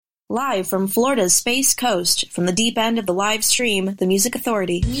Live from Florida's Space Coast, from the deep end of the live stream, The Music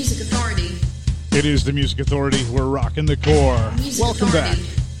Authority. Music Authority. It is The Music Authority. We're rocking the core. Music Welcome Authority.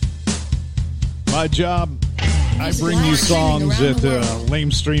 back. My job, I bring you songs that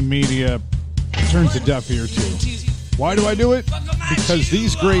lamestream media turns a deaf ear to. Why do I do it? Because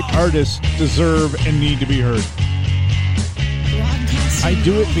these great artists deserve and need to be heard. I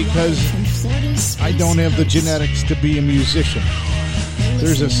do it because I don't have the genetics to be a musician.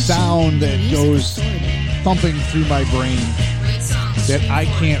 There's a sound that goes thumping through my brain that I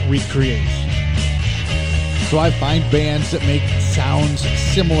can't recreate. So I find bands that make sounds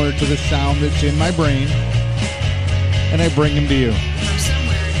similar to the sound that's in my brain, and I bring them to you.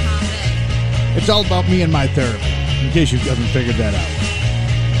 It's all about me and my therapy, in case you haven't figured that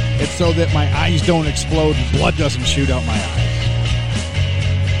out. It's so that my eyes don't explode and blood doesn't shoot out my eyes.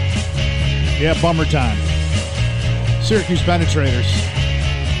 Yeah, bummer time. Syracuse Penetrators.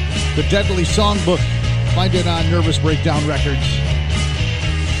 The Deadly Songbook. Find it on Nervous Breakdown Records.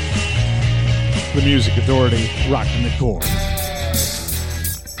 The Music Authority, rocking the core.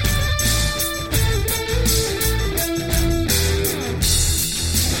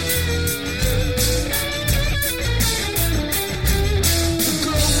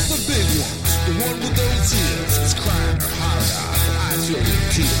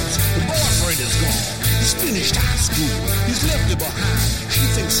 Finished high school, he's left her behind. She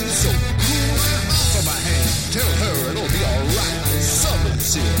thinks he's so cool. Offer my hand, tell her it'll be alright.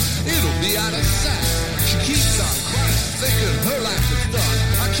 Summer's here, it'll be out of sight. She keeps on crying, thinking her life is done.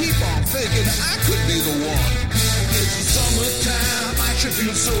 I keep on thinking I could be the one. It's the summertime, I should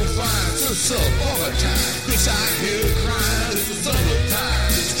feel so fine. It's the summertime, 'cause I hear her crying. It's the summertime,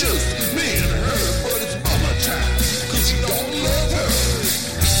 it's just me and her. But it's bummer time, 'cause you don't love her.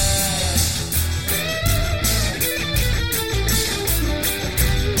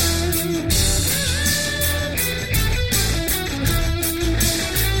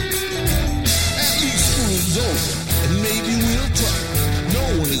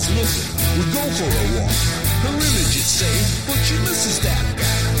 Looking, we go for a walk. Her image is safe, but she misses that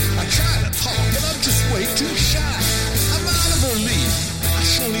guy. I try to talk, but I'm just way too shy. I'm out of her league, I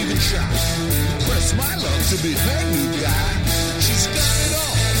shouldn't even try. Press my luck to be her new guy. She's got it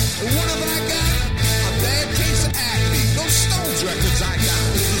all, and what have I got? A bad case of acne, those Stones records I got.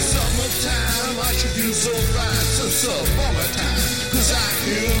 It's the summertime, I should feel so fine. It's the summertime, 'cause I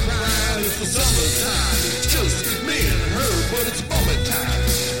hear her crying. It's the summertime, it's just me and her, but it's bummer time.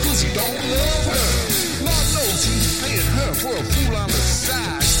 You don't love her. Lord knows he's paying her for a fool on the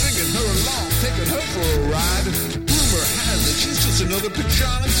side, stringing her along, taking her for a ride. Rumor has it she's just another picture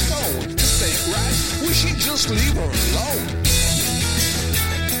on his phone. This ain't right. We should just leave her alone.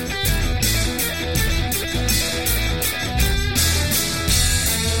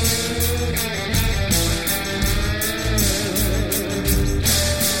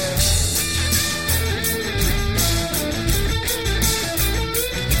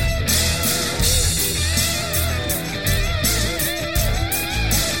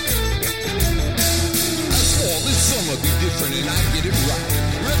 And I get it right.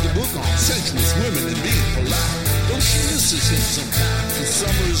 Read the book on sensuous women and being polite. Though she misses him sometimes, the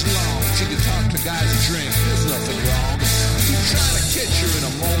summer is long. She can talk to guys and drink, there's nothing wrong. Keep trying to catch her in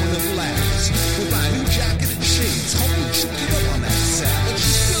a moment of laughs. With my new jacket and shades, hoping she'll give up on that Sabbath.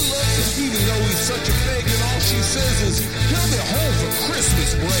 She still loves him, even though he's such a fake. And all she says is, he'll be home for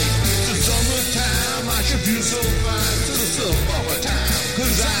Christmas break. It's the summertime, I should feel so fine. It's the summertime,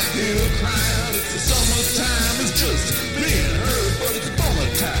 'cause I hear her crying. It's the summertime, it's just me and her, but it's bummer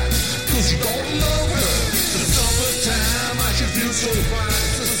time, 'cause you don't love her. It's the summertime, I should feel so fine.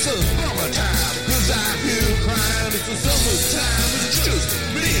 It's the bummer time, 'cause I hear her crying. It's the summertime, it's just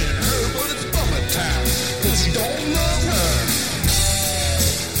me and her, but it's bummer time, 'cause you don't love her.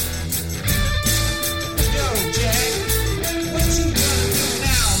 Yo, Jack, what you gonna do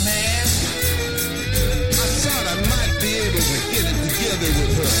now, man? I thought I might be able to get it together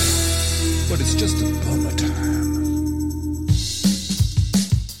with her, but it's just a bummer time.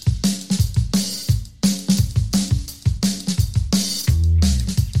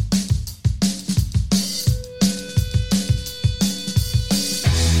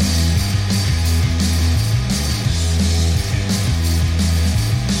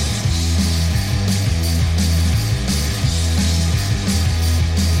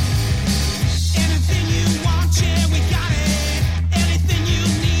 Anything you want, yeah, we got it. Anything you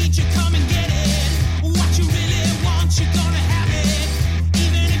need, you come and get it. What you really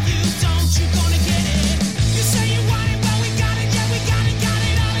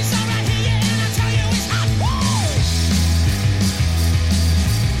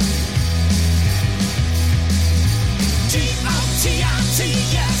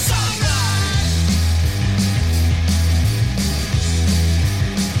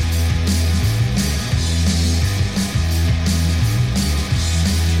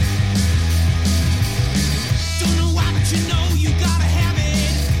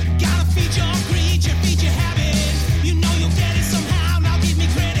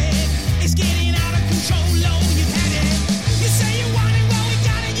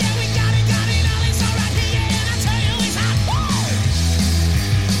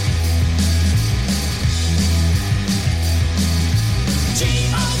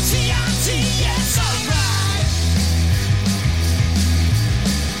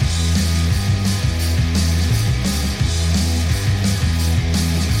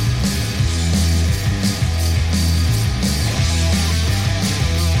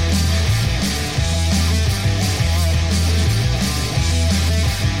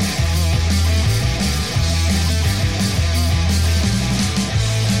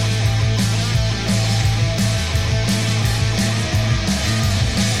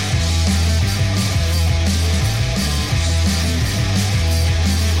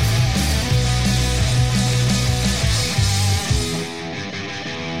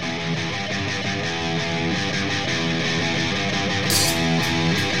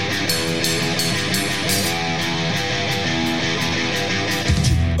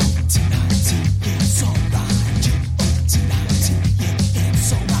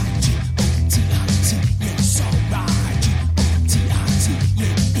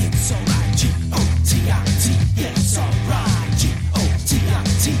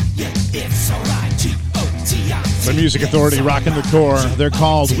Music Authority rocking the core. They're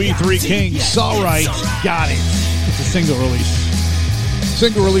called We Three Kings. All right, got it. It's a single release.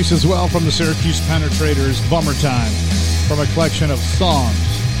 Single release as well from the Syracuse Penetrators, Bummer Time, from a collection of songs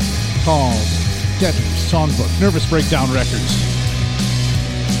called Deadly Songbook, Nervous Breakdown Records.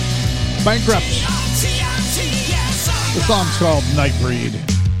 Bankrupt. The song's called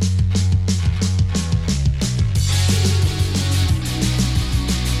Nightbreed.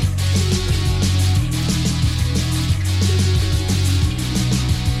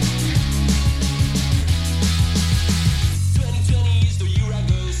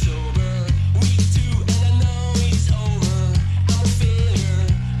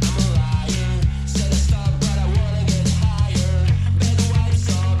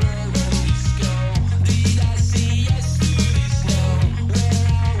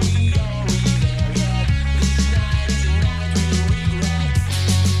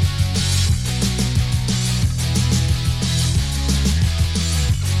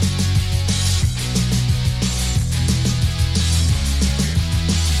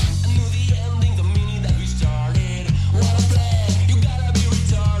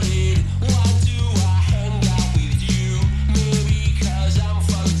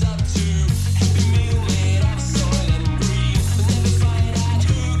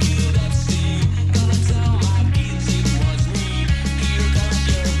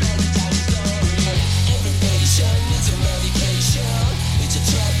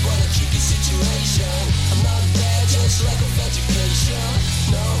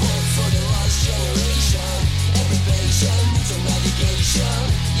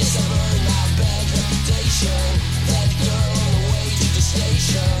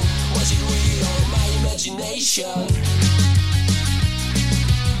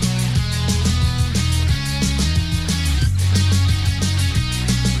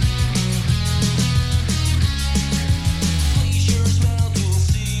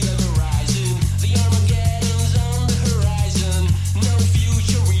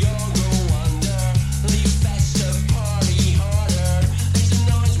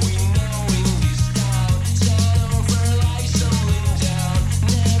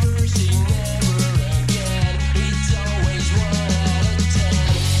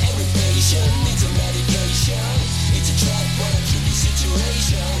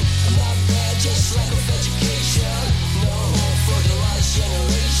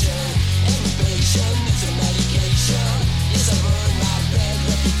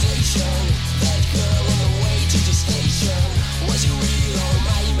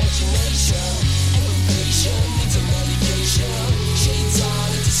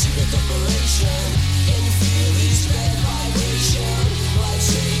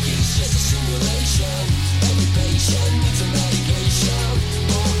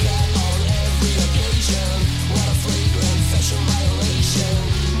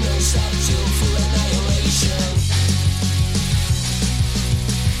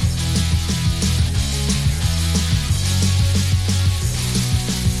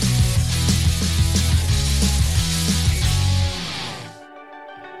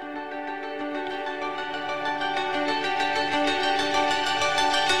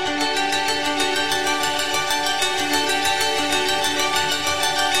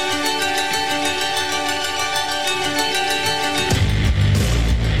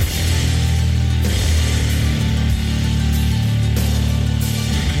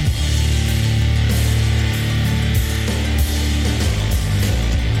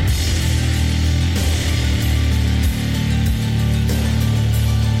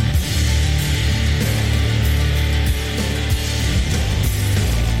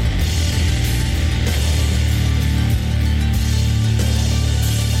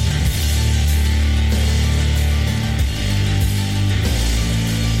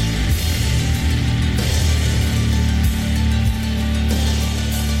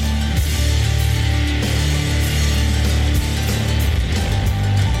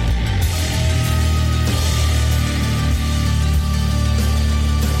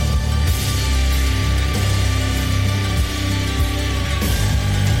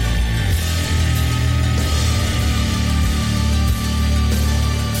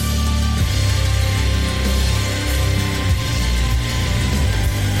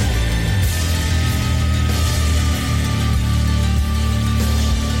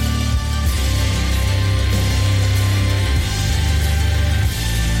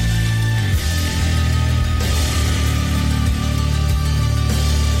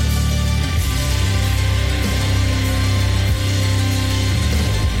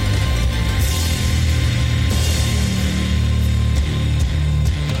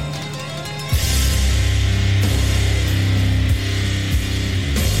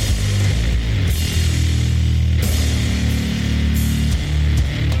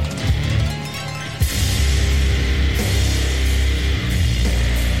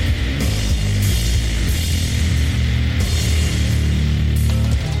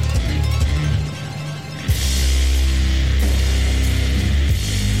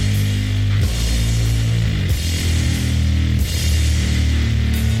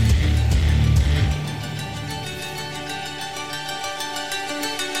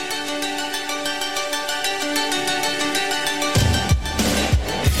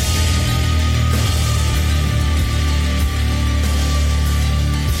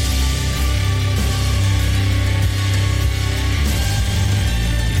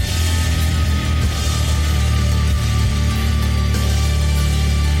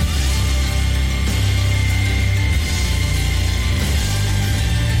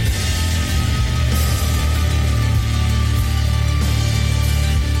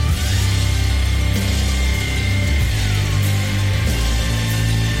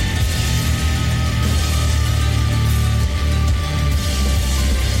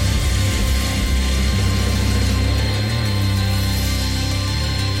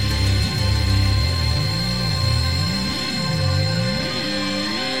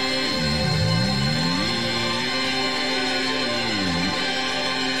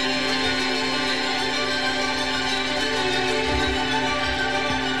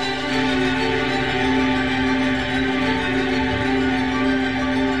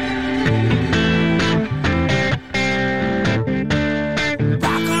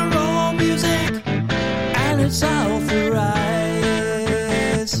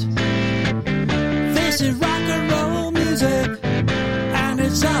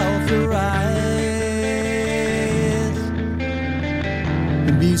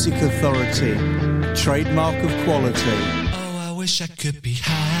 Music Authority, trademark of quality. Oh, I wish I could be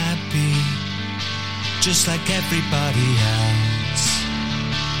happy, just like everybody else.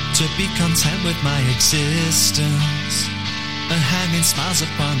 To be content with my existence and hanging smiles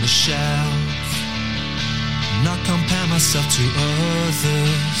upon the shelf. Not compare myself to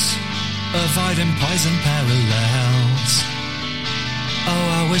others, avoiding poison parallels. Oh,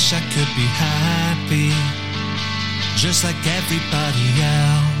 I wish I could be happy, just like everybody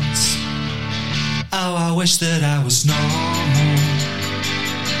else. Oh, I wish that I was normal,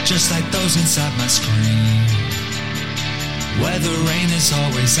 just like those inside my screen, where the rain is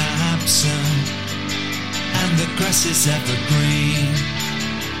always absent and the grass is evergreen,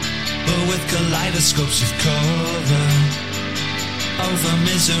 but with kaleidoscopes of colour over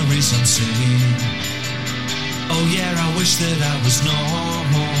miseries unseen. Oh yeah, I wish that I was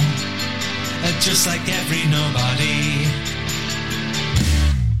normal, just like every nobody.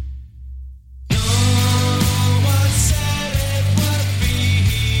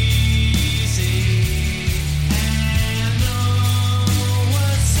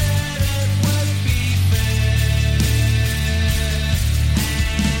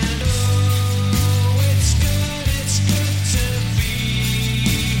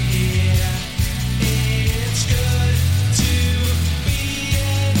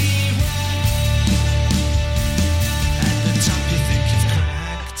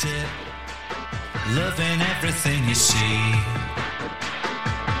 Everything you see,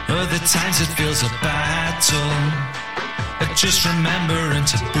 other times it feels a battle, just remembering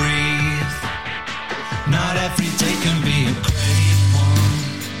to breathe. Not every day can be a great one,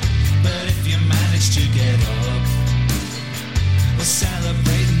 but if you manage to get up, we'll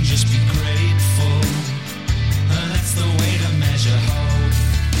celebrate and just be grateful, and that's the way to measure hope.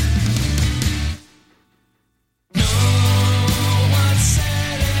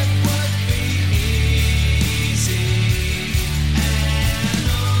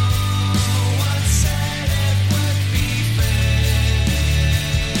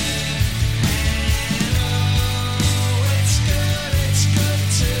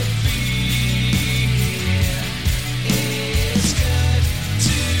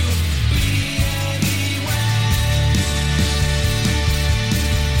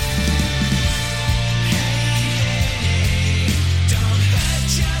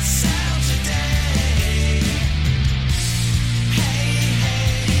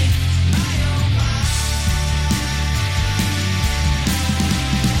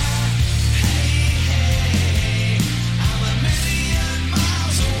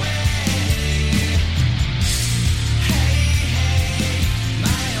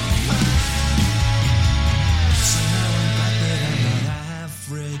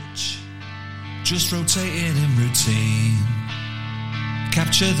 Just rotating in routine,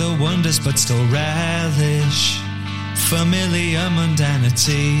 capture the wonders but still relish familiar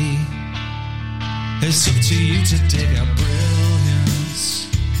mundanity. It's up to you to dig out brilliance,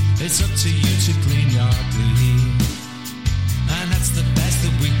 it's up to you to clean your bleed, and that's the best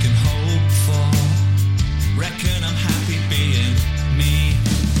that we can hope for. Reckon I'm happy being me.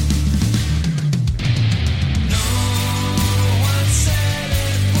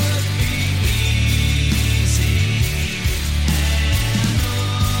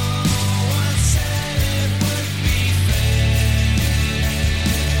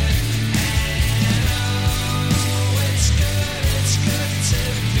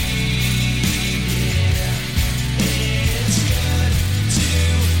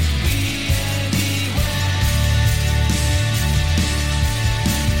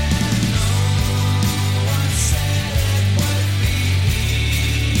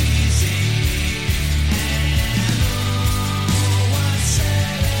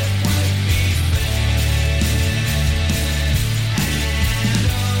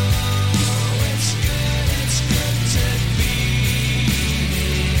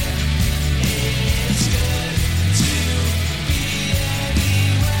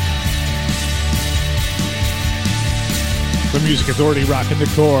 The Music Authority, Rockin' the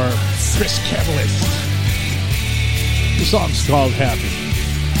KOR, Chris Catalyst. The song's called Happy.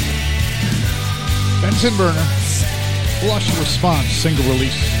 Benson Burner, Blush Response, single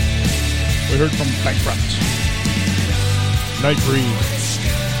release. We heard from Bankrupt. Nightbreed.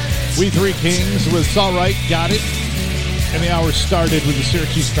 We Three Kings with It's Alright, Got It. And the hour started with the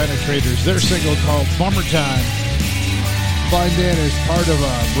Syracuse Penetrators, their single called Bummer Time. Find it as part of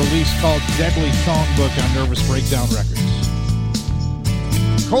a release called Deadly Songbook on Nervous Breakdown Records.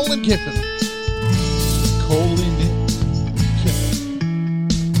 Colin Kiffin.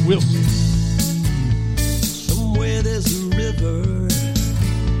 Wilson. Somewhere there's a river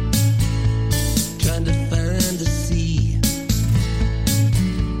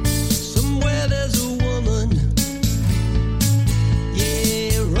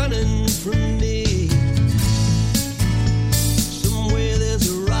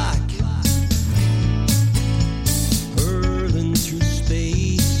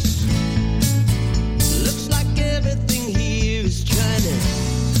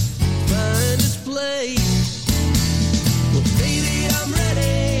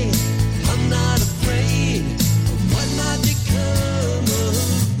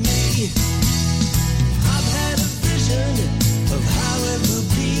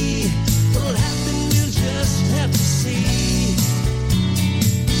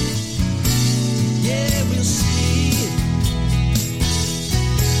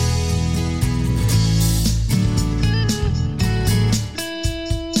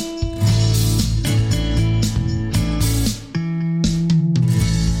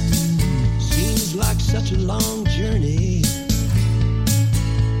such a long journey.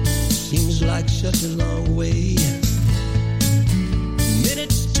 Seems like such a long way.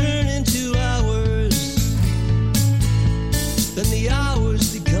 Minutes turn into hours, then the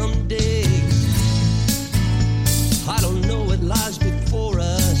hours become days. I don't know what lies before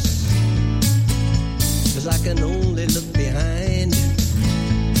us, 'cause I can only look behind.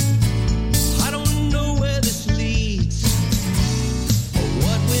 I don't know where this leads or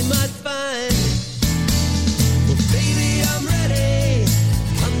what we might find. But baby, I'm ready.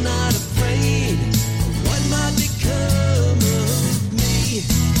 I'm not afraid of what might become of me.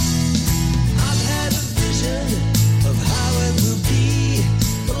 I've had a vision of how it will be.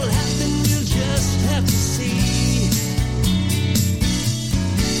 What'll happen, we'll just have to see.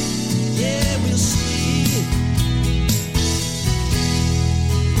 Yeah, we'll see.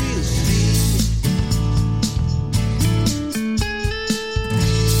 We'll see.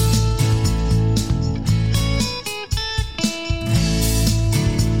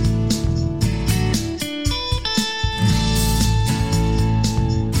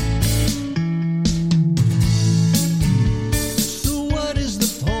 So what is the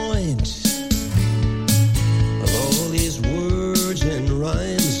point of all these words and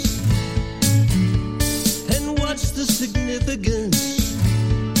rhymes? And what's the significance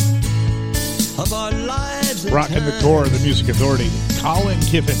of our lives and Rockin' the time? KOR, the Music Authority. Colin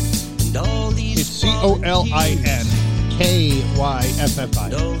Kiffin. And all these It's fallen years, COLINKYFFI.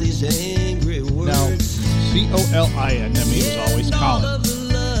 and all these angry words. Now, COLIN, that means it was always And all Colin. of the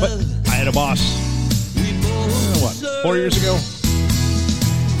love But I had a boss, we both what, deserve. 4 years ago?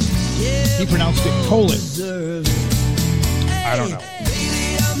 Yeah, He pronounced it we colon. both deserve. I don't know.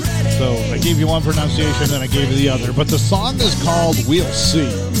 Baby, I'm ready. So I gave you one pronunciation, and I gave you the other. But the song is called We'll See.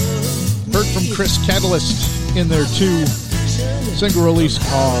 Heard from Chris Catalyst in their 2 single release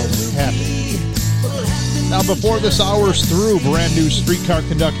called Happy. Now, before this hour's through, brand new Streetcar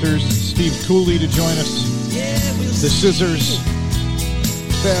Conductors, Steve Cooley to join us, The Scissors,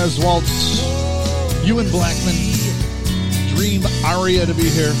 Baz Waltz, Ewan Blackman, Dream Aria to be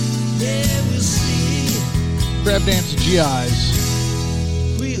here, Crab Dance GIs,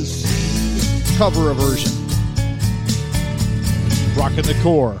 We'll see. cover version. Rockin' the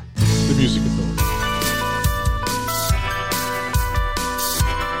KOR, the Music Authority.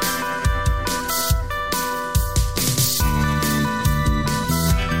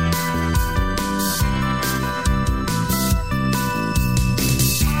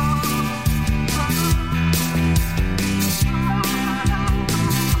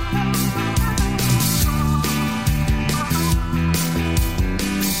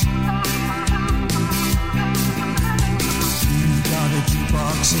 You've got a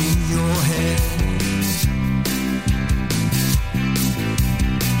jukebox in your head.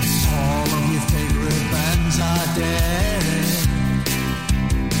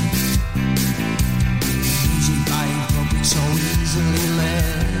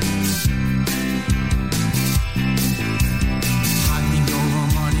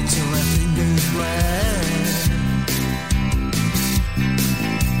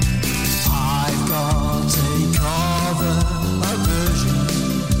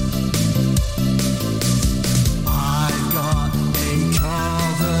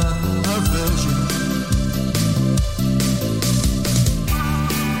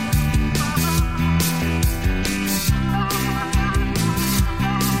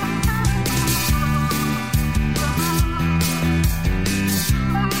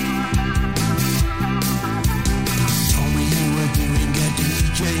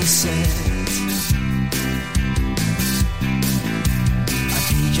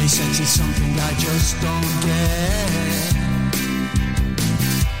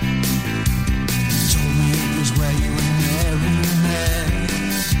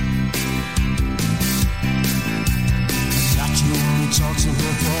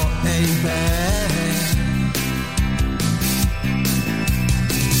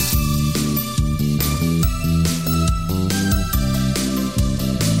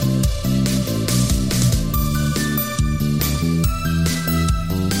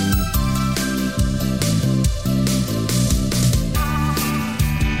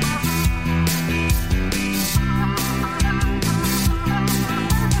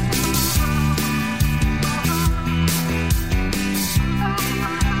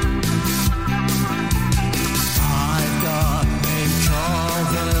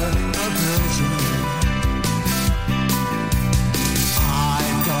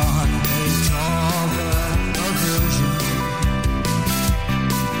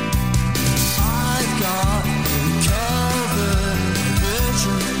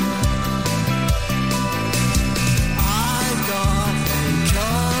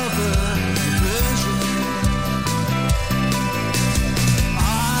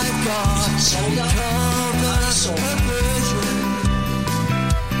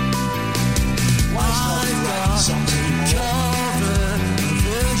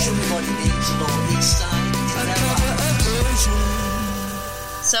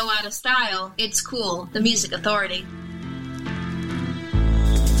 so out of style, it's cool. The Music Authority.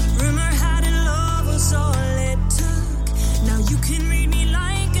 Rumor had it, love was all it took. Now you can read me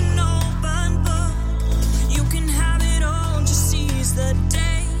like an open book. You can have it all, just seize the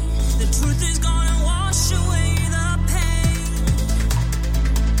day. The truth is gonna wash away the pain.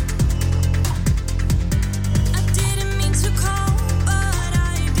 I didn't mean to call, but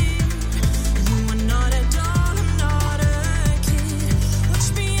I did. You are not a doll, I'm not a kid. Watch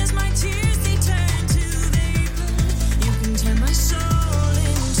me as my tears, they turn to vapor.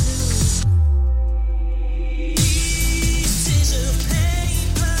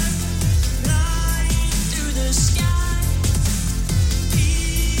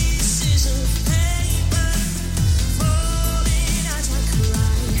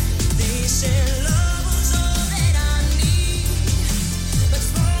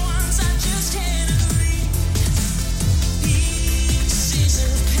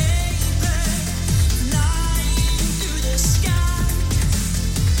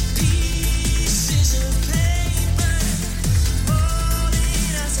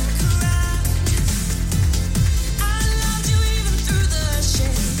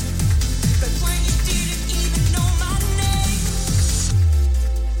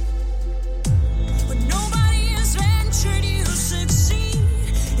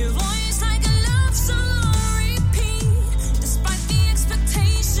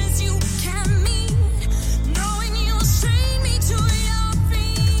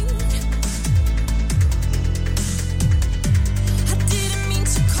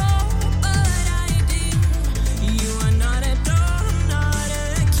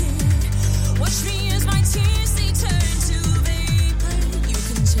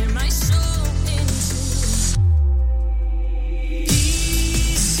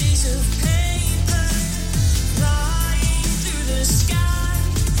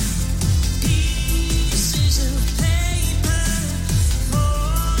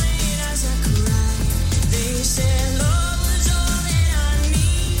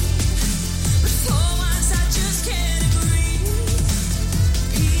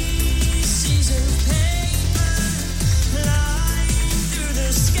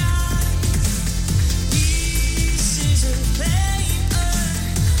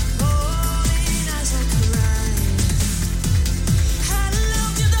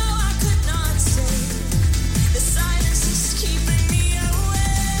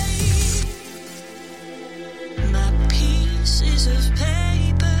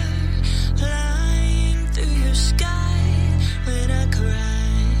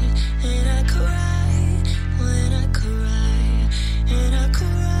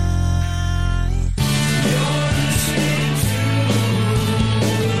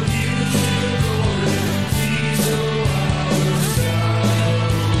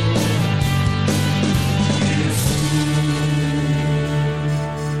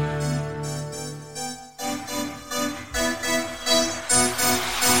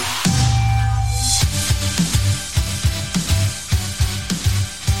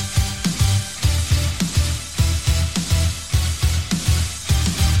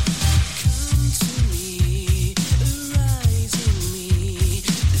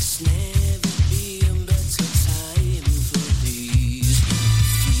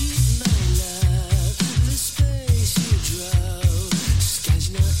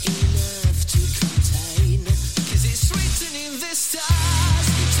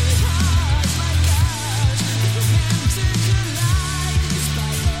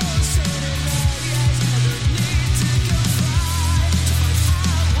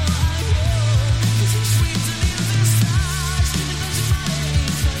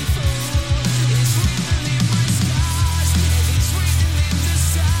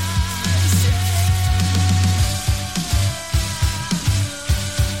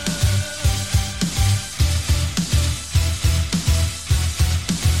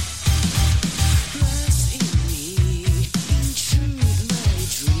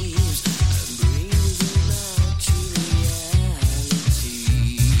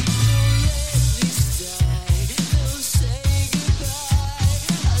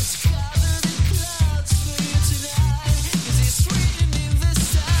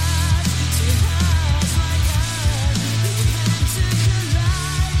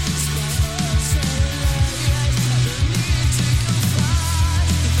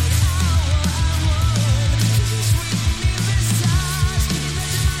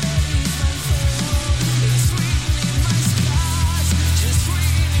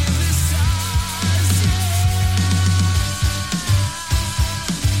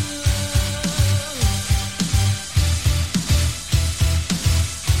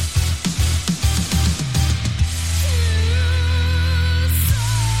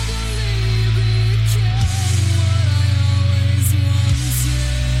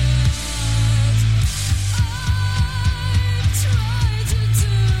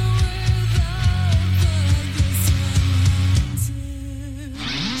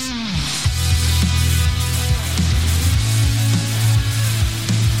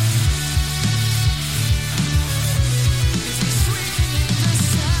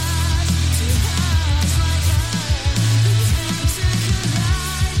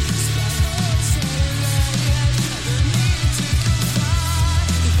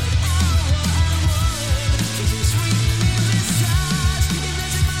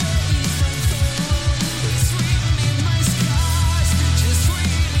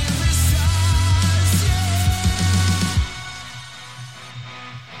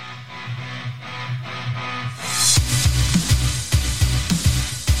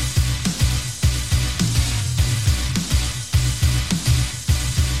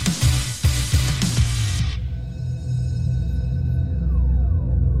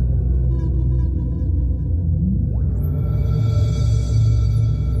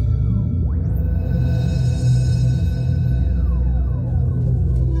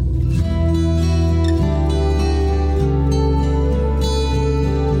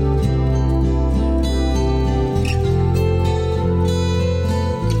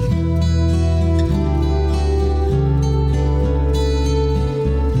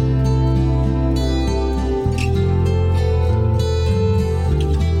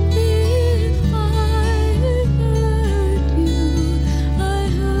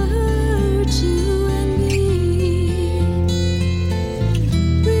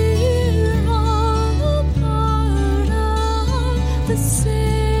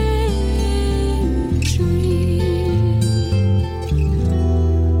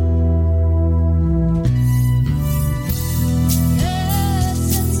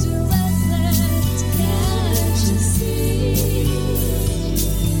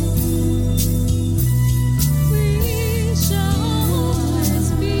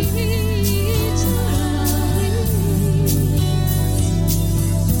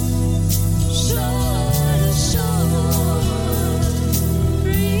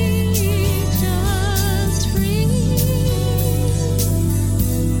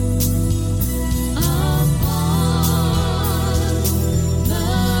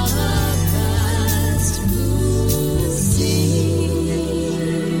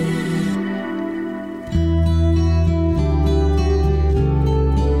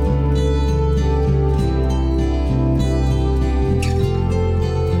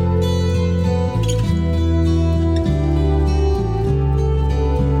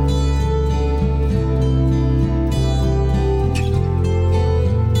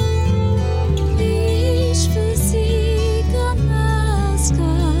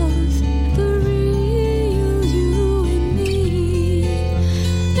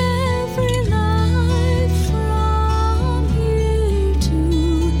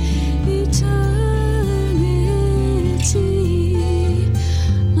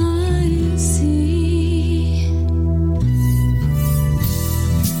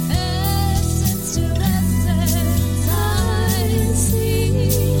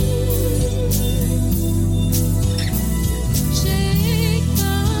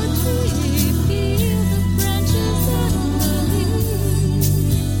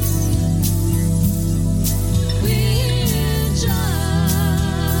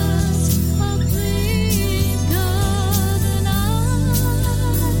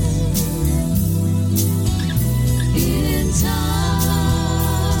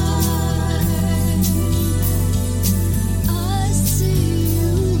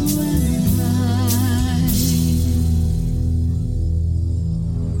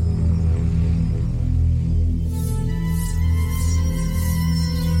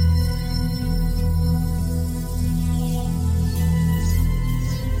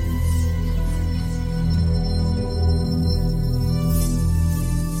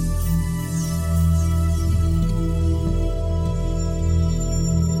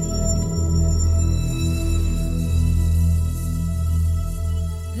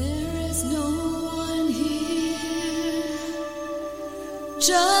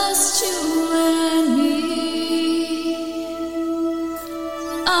 Just you and me.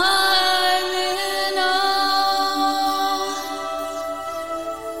 I'm in awe.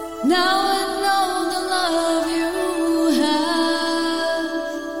 Now I know the love you have.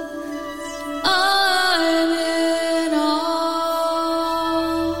 I'm in awe.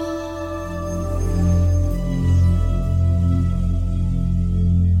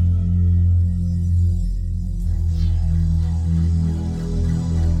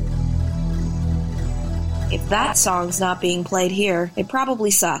 If that song's not being played here, it probably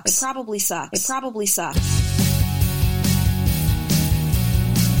sucks. It probably sucks. It probably sucks.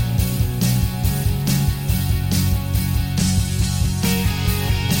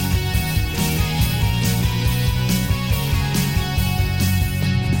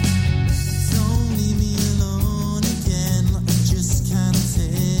 Don't leave me alone again. I just can't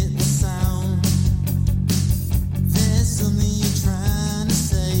take the sound. There's something you're trying to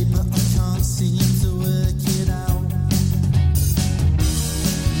say, but I can't seem to work it out.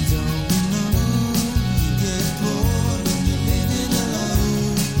 Don't know, you get bored when you're living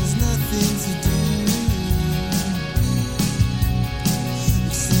alone. There's nothing to do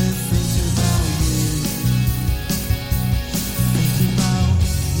except think about you. Think about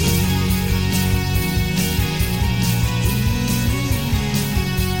you.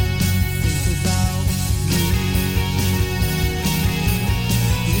 Think about you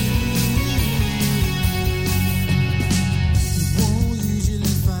won't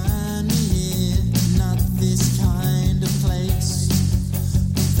usually find me here, not this kind of place.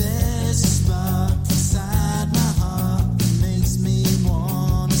 But there's a spark inside my heart that makes me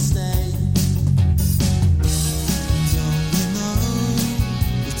wanna stay. Don't you know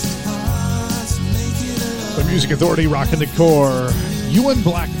it's hard to make it alone. The Music Authority, Rockin' the KOR. Ewan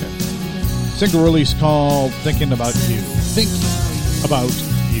Blackman. Single release called Thinking About You. Think About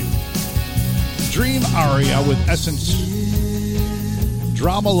You. Dream Aria with Essence.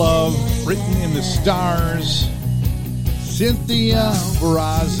 Drama Love, Written in the Stars. Cynthia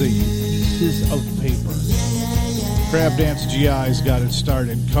Barazzi, Pieces of Paper. Crab Dance GI's got it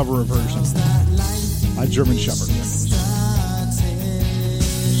started. Cover version by German Shepherd.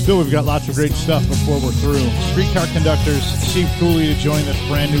 Still, we've got lots of great stuff before we're through. Streetcar Conductors, Steve Cooley to join us.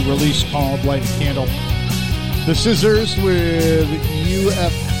 Brand new release called Light a Candle. The Scissors with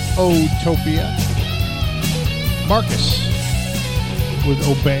UFO-topia. Marcus with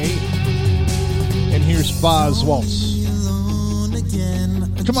Obey. And here's Boz Waltz.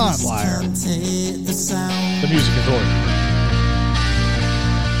 Come on, liar. The Music Authority.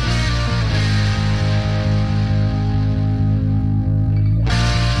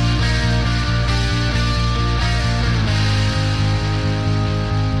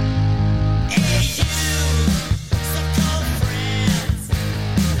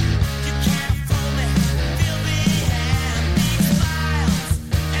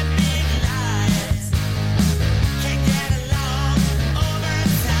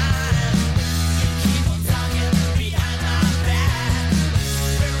 Behind my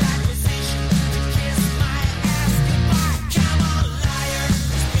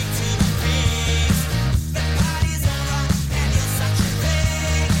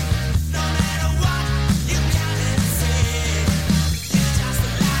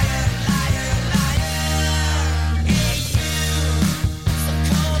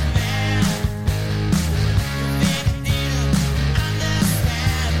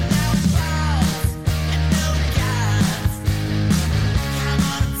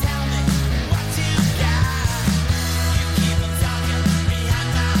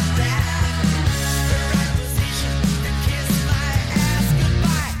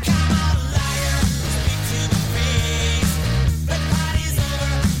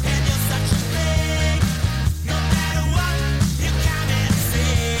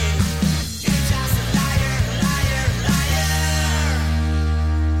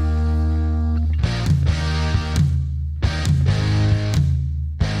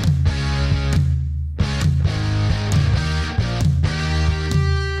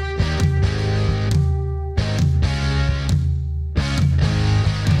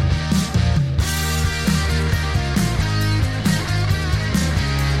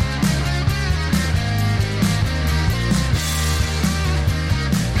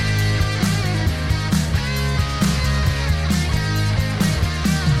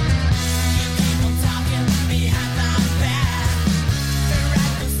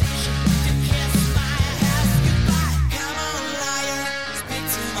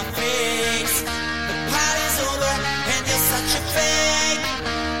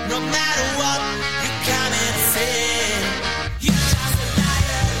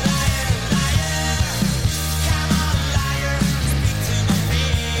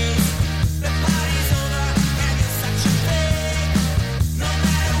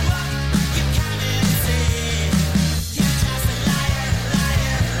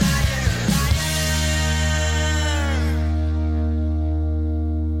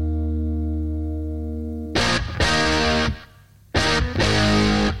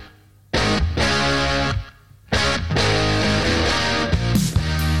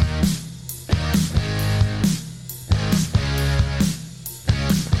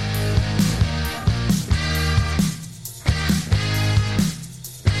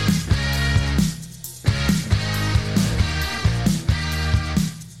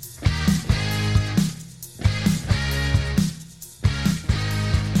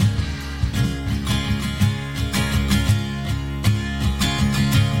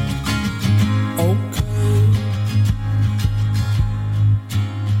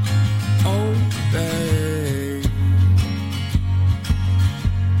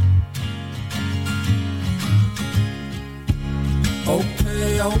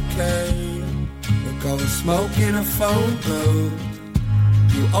in a phone booth.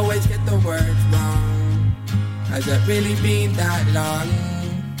 You always get the words wrong. Has it really been that long?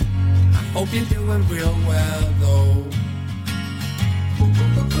 I hope you're doing real well though.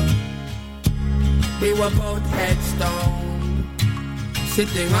 We were both headstone,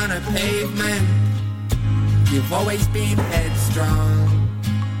 sitting on a pavement. You've always been headstrong.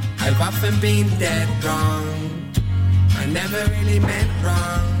 I've often been dead wrong. I never really meant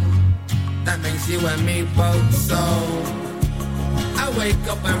wrong. That makes you and me both so. I wake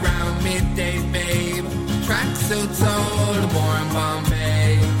up around midday, babe. Tracksuits old, warm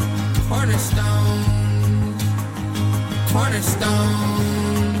Bombay. Cornerstone,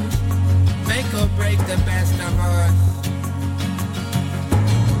 cornerstone. Make or break the best of us.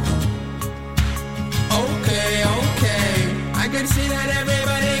 Okay, okay. I can see that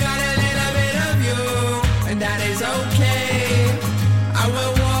everybody got a little bit of you, and that is okay. I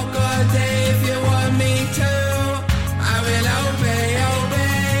will walk all day if you want me to. I will obey,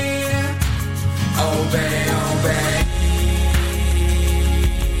 obey, obey, obey.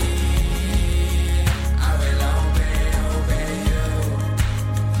 I will obey, obey you.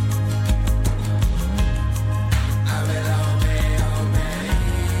 I will obey, obey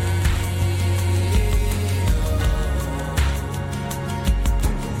you.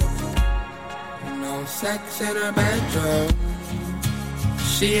 No sex in her bedroom.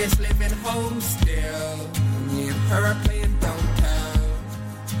 She is living home still. Me and her are playing don't tell.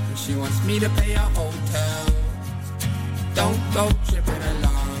 And she wants me to pay a hotel. Don't go tripping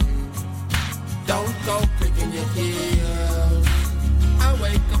along. Don't go clicking your heels. I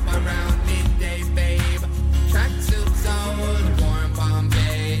wake up around midday, babe. Tracksuits old, warm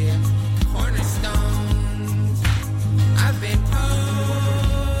Bombay. Cornerstones. I've been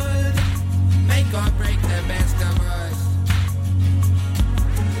told. Make or break the best of us.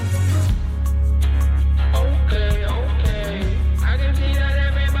 Okay, okay. I can see that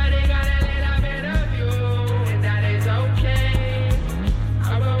everybody got a little bit of you, and that is okay. I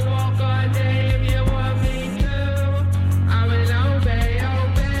will walk all day if you want me to. I will obey,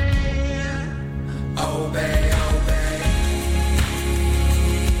 obey, obey, obey.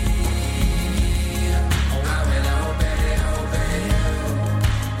 I will obey, obey you.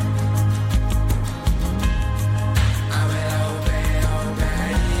 I will obey,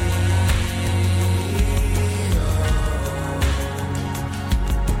 obey you.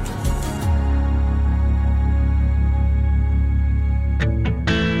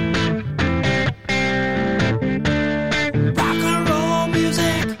 Rock and roll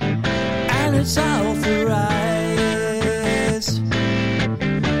music, and it's authorized.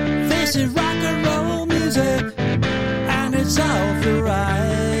 This is rock and roll music, and it's authorized.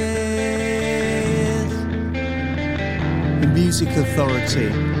 The Music Authority.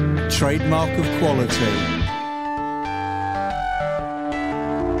 Trademark of quality.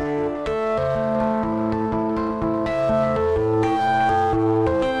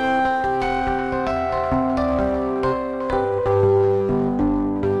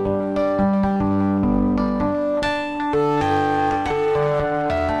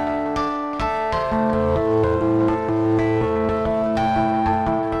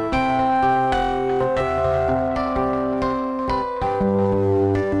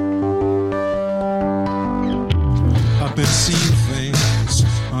 I've been seeing things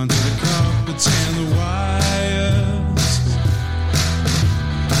under the carpets and the wires.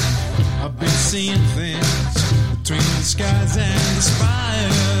 I've been seeing things between the skies and the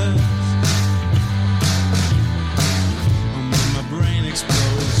spires. And when my brain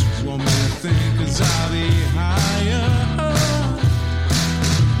explodes, want me to think 'cause I'll be higher.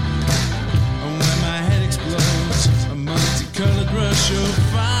 And when my head explodes, a multicolored rush of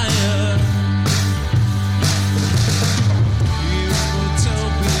fire.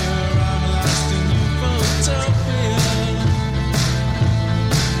 Utopia, I'm lost in utopia.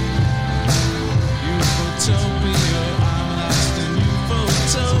 Utopia, I'm lost in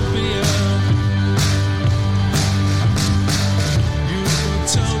utopia.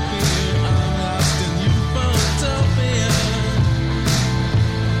 Utopia, I'm lost in utopia.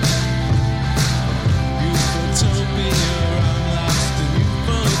 Utopia, I'm lost in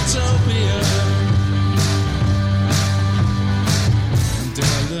utopia. Until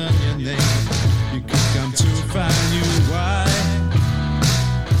I learn your name, you could come to find you why.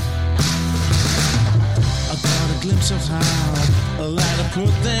 I got a glimpse of how a light I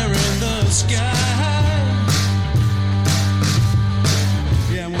put there in the sky.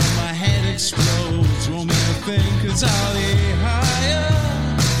 Yeah, when my head explodes, want me to think 'cause I'll be higher.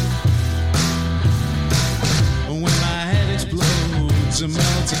 And when my head explodes, a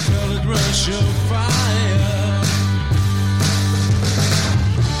multicolored rush of fire.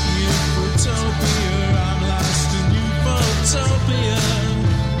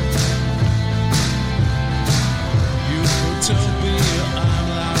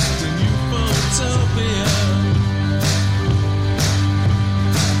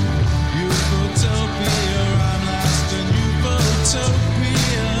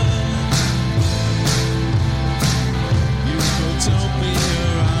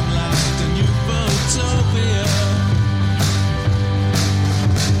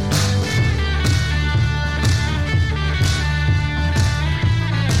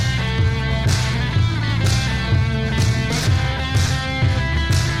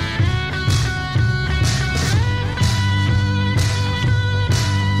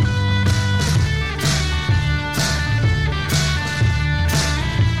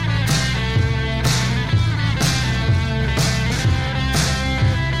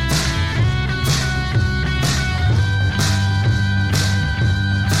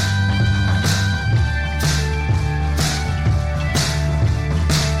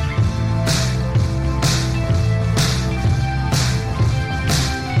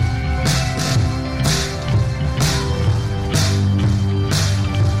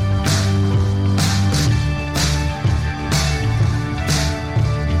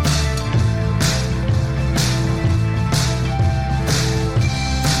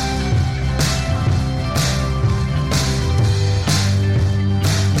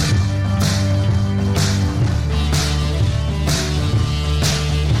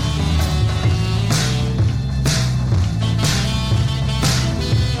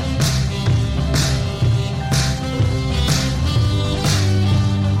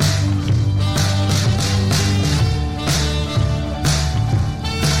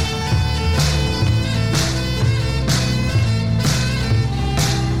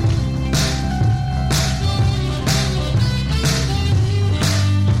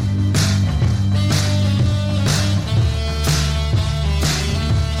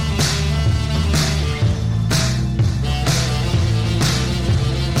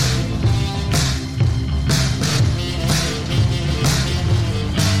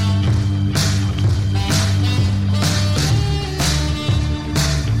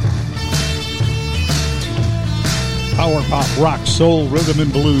 power pop, rock, soul, rhythm,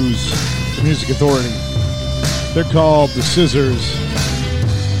 and blues. The Music Authority. They're called The Scissors.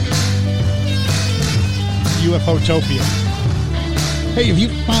 UFOtopia. Hey, have you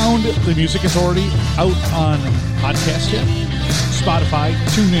found The Music Authority out on podcast yet? Spotify,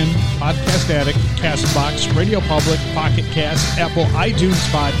 TuneIn, Podcast Addict, CastBox, Radio Public, Pocket Cast, Apple iTunes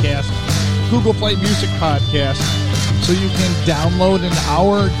Podcast, Google Play Music Podcast. So you can download an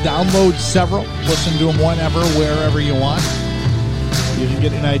hour, download several, listen to them whenever, wherever you want. You can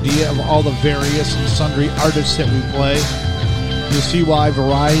get an idea of all the various and sundry artists that we play. You'll see why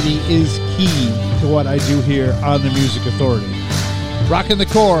variety is key to what I do here on the Music Authority. Rockin' the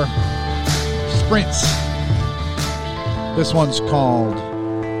KOR, Sprints. This one's called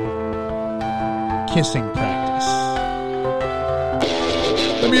Kissing Practice.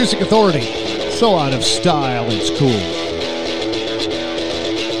 The Music Authority, so out of style, it's cool.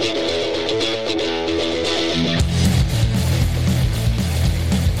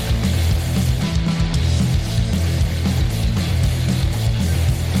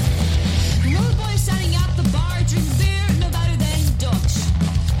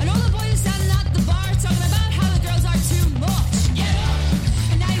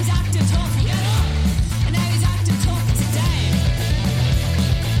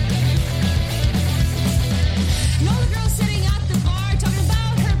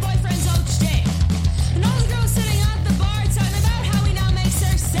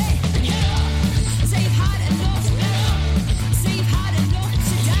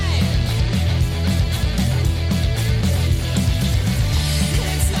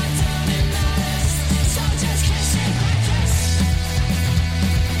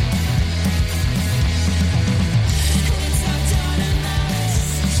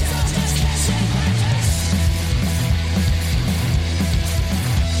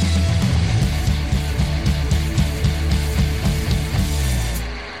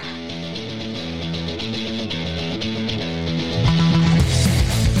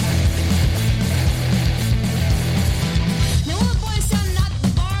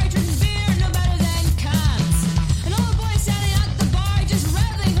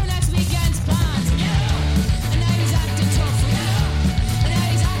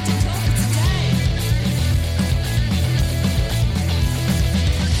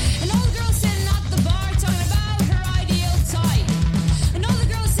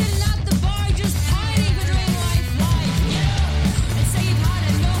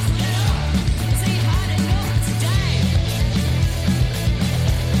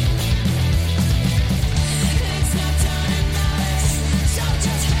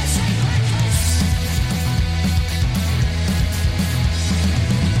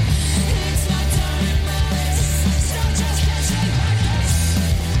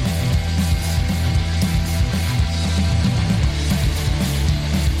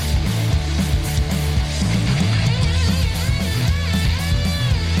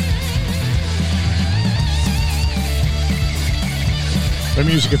 The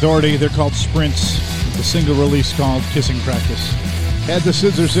Music Authority, they're called Sprints. The single release called Kissing Practice. Had the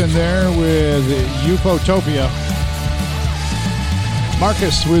Scissors in there with UFOtopia.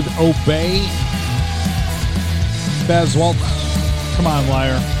 Marcus with Obey. Baz Waltz, Come On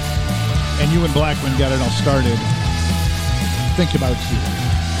Liar. And Ewan Blackman got it all started. Think About You.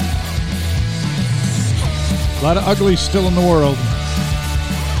 A lot of ugly still in the world.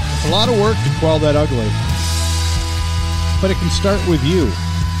 It's a lot of work to quell that ugly. But it can start with you.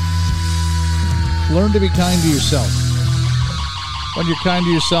 Learn to be kind to yourself. When you're kind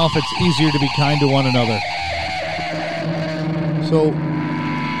to yourself, it's easier to be kind to one another. So,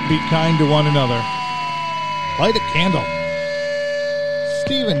 be kind to one another. Light a candle.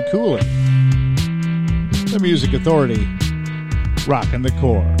 Stephen Cooley. The Music Authority. Rockin' the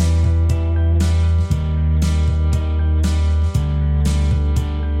KOR.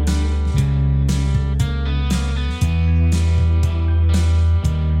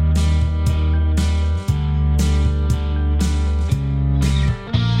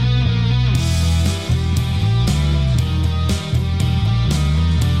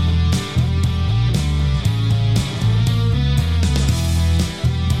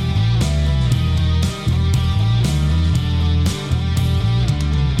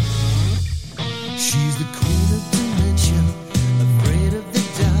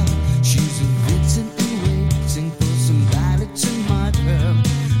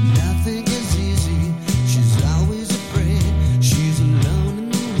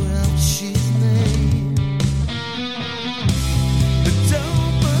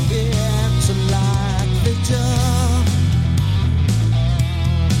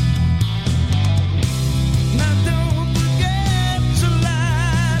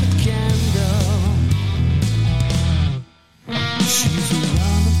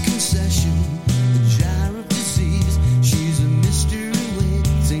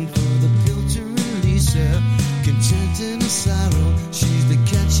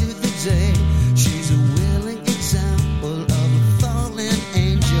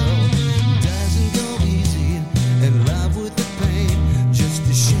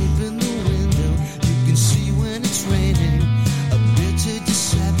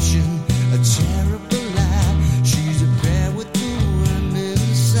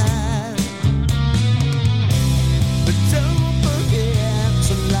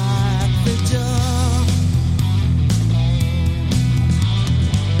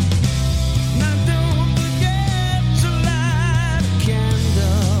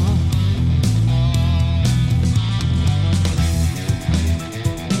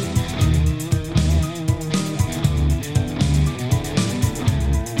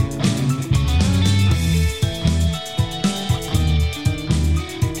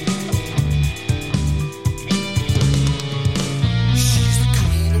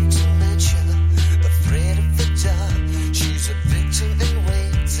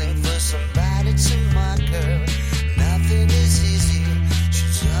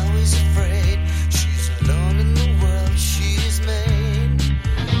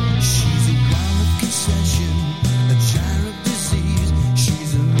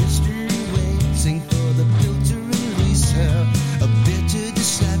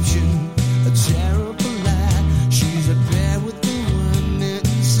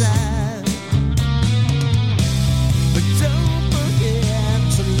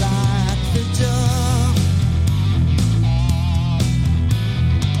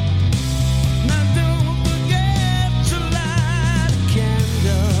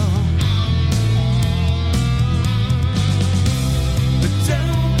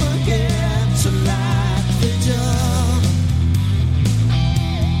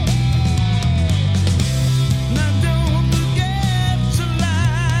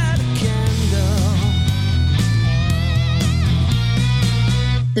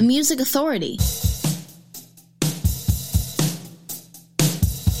 Music Authority.